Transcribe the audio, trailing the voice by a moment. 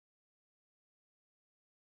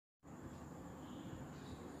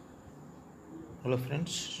Hello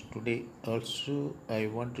friends, today also I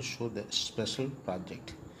want to show the special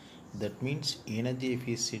project, that means energy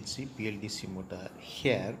efficiency Pldc motor.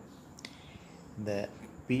 Here the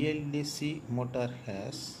Pldc motor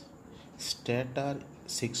has stator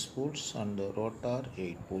 6 poles and rotor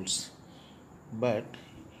 8 poles, but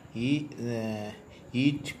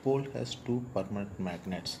each pole has two permanent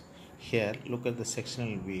magnets. Here look at the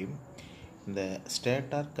sectional view. The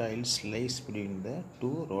stator coil lies between the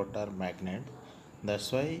two rotor magnets.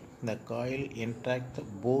 That's why the coil interacts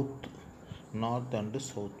both north and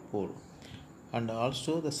south pole, and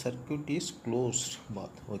also the circuit is closed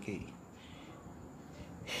path. Okay,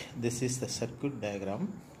 this is the circuit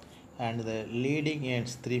diagram, and the leading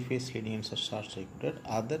ends, three-phase leading ends are short circuited.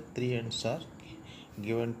 Other three ends are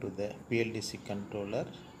given to the Pldc controller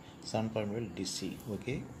 7.1 DC.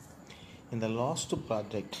 Okay, in the last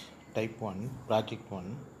project project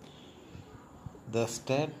 1, the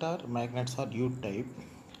stator magnets are U type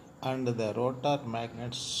and the rotor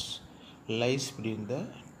magnets lies between the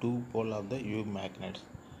two pole of the U magnets.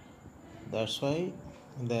 That's why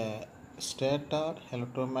the stator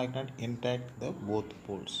electromagnet interact the both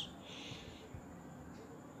poles.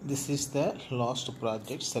 This is the last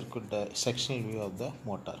project circuit sectional view of the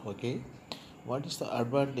motor. Okay, what is the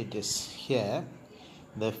advantages? Here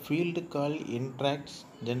the field coil interacts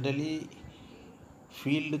generally.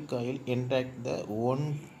 Field coil interact the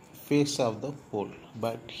one face of the pole,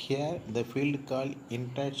 but here the field coil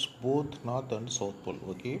interacts both north and south pole.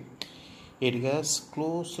 Okay, it has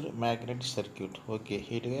closed magnetic circuit. Okay,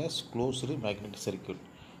 it has closed magnetic circuit,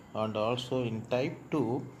 and also in type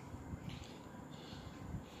 2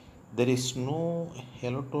 there is no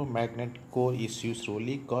electromagnetic core is used,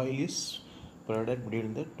 only coil is provided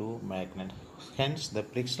between the two magnets. Hence the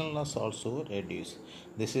frictional loss also reduced.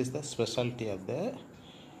 This is the specialty of the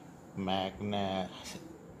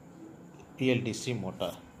Pldc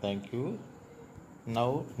motor. Thank you.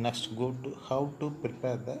 Now next go to how to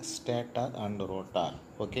prepare the stator and rotor.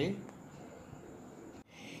 Okay,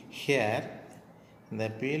 here the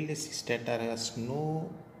Pldc stator has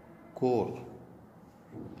no core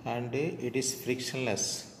and it is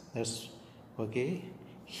frictionless. That's okay.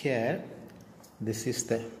 Here this is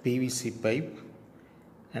the PVC pipe,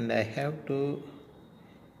 and I have to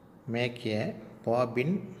make a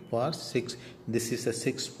bobbin for 6. This is a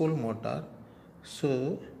 6-pole motor,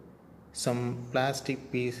 so some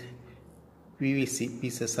plastic PVC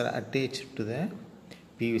pieces are attached to the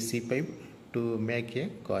PVC pipe to make a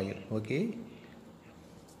coil. Okay,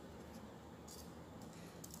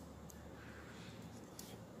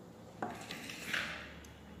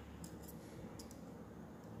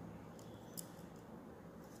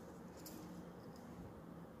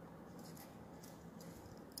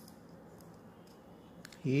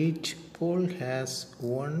 each pole has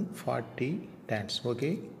 140 turns.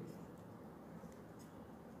 Okay,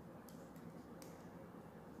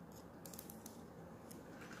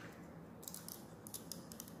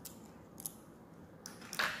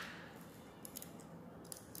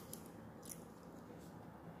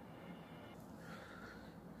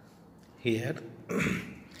 here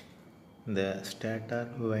the stator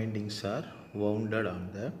windings are wounded on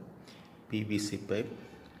the PVC pipe.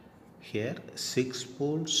 Here 6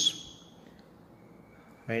 poles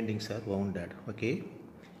windings are wounded. Okay,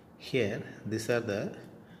 here these are the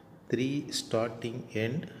 3 starting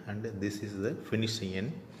end and this is the finishing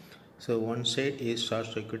end. So one side is short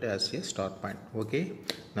circuit as a start point. Okay,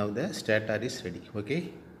 now the stator is ready. Okay,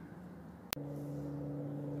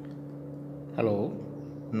 hello,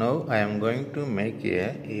 now I am going to make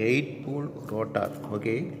a 8-pole rotor.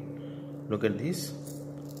 Okay, look at this.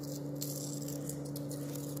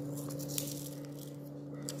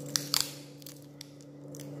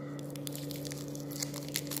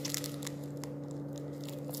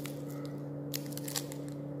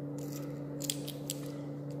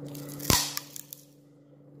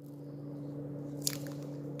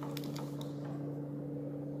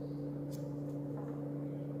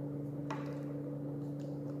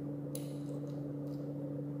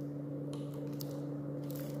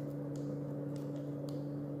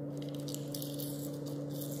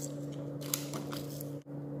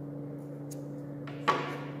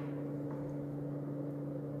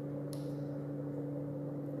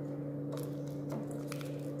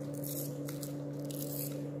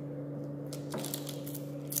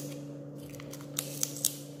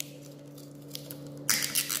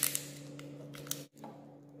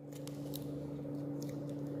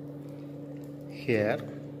 Here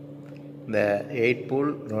the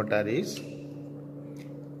 8-pole rotor is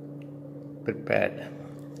prepared.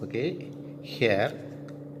 Okay, here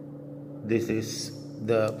this is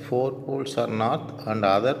the 4 poles are north and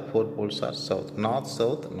other 4 poles are south. North,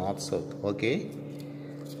 south, north, south. Okay.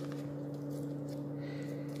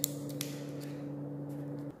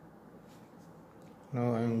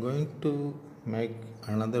 Now I am going to make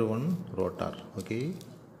another one rotor. Okay.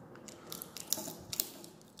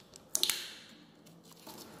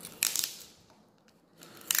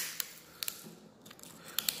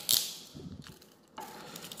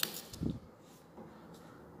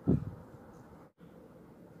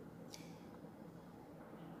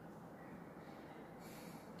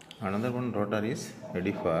 Another one rotor is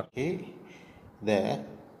ready for. Okay. The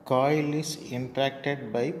coil is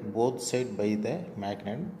interacted by both sides by the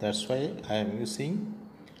magnet. That's why I am using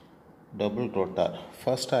double rotor.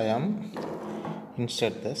 First I am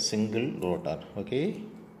insert the single rotor. Okay.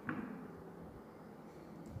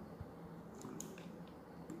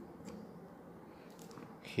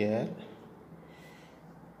 Here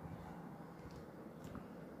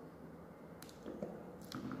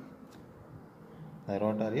the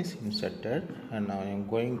rotor is inserted, and now I am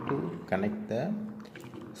going to connect the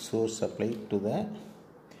source supply to the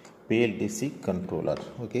Pldc controller.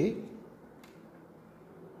 Okay.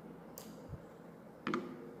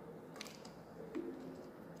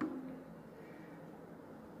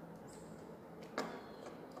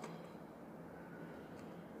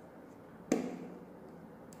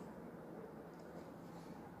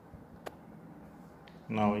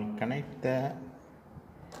 Now I connect the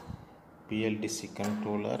Pldc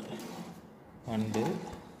controller and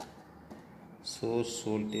source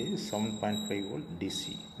voltage 7.5 volt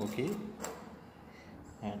DC. Okay.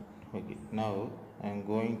 And okay, now I am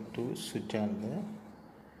going to switch on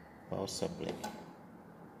the power supply.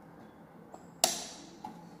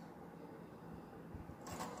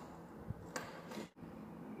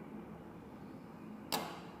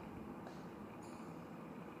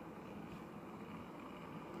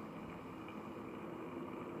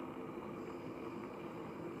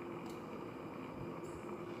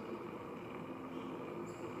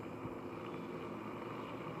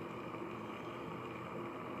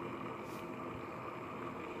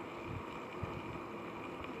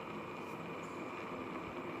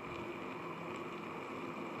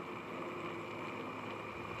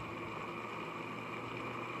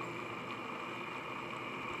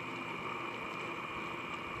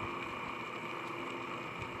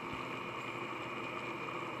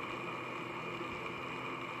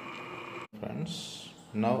 Friends,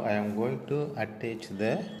 now I am going to attach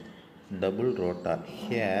the double rotor.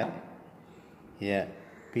 Here a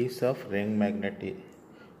piece of ring magnet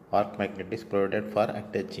arc magnet is provided for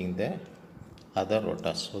attaching the other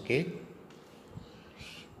rotors. Okay.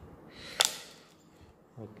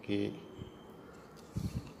 Okay.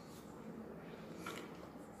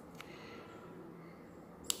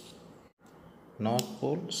 North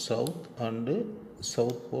pole south and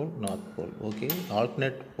south pole north pole. Okay,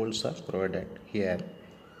 alternate poles are provided here.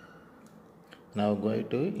 Now going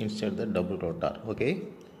to insert the double rotor. Okay.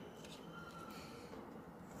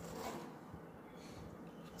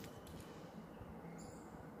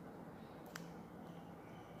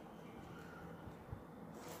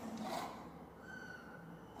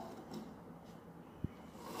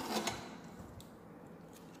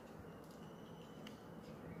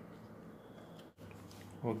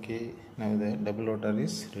 Okay, now the double rotor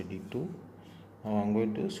is ready to. Now I am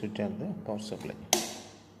going to switch on the power supply.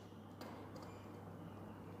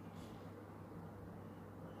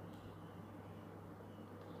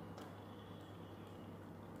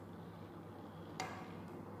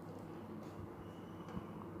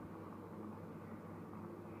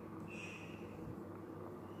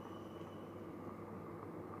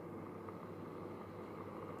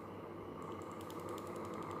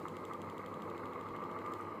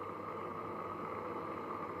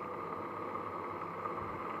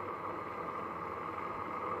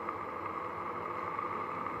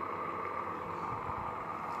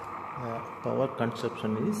 Power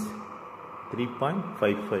consumption is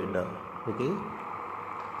 3.55 okay.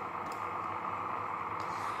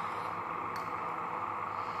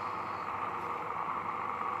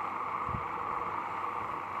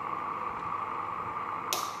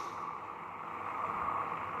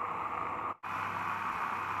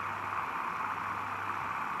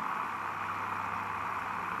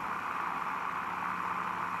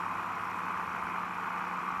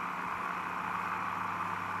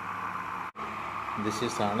 This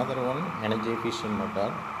is another one energy efficient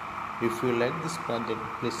motor. If you like this project,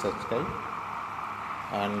 please subscribe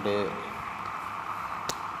and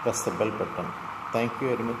press the bell button. Thank you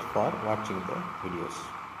very much for watching the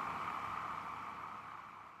videos.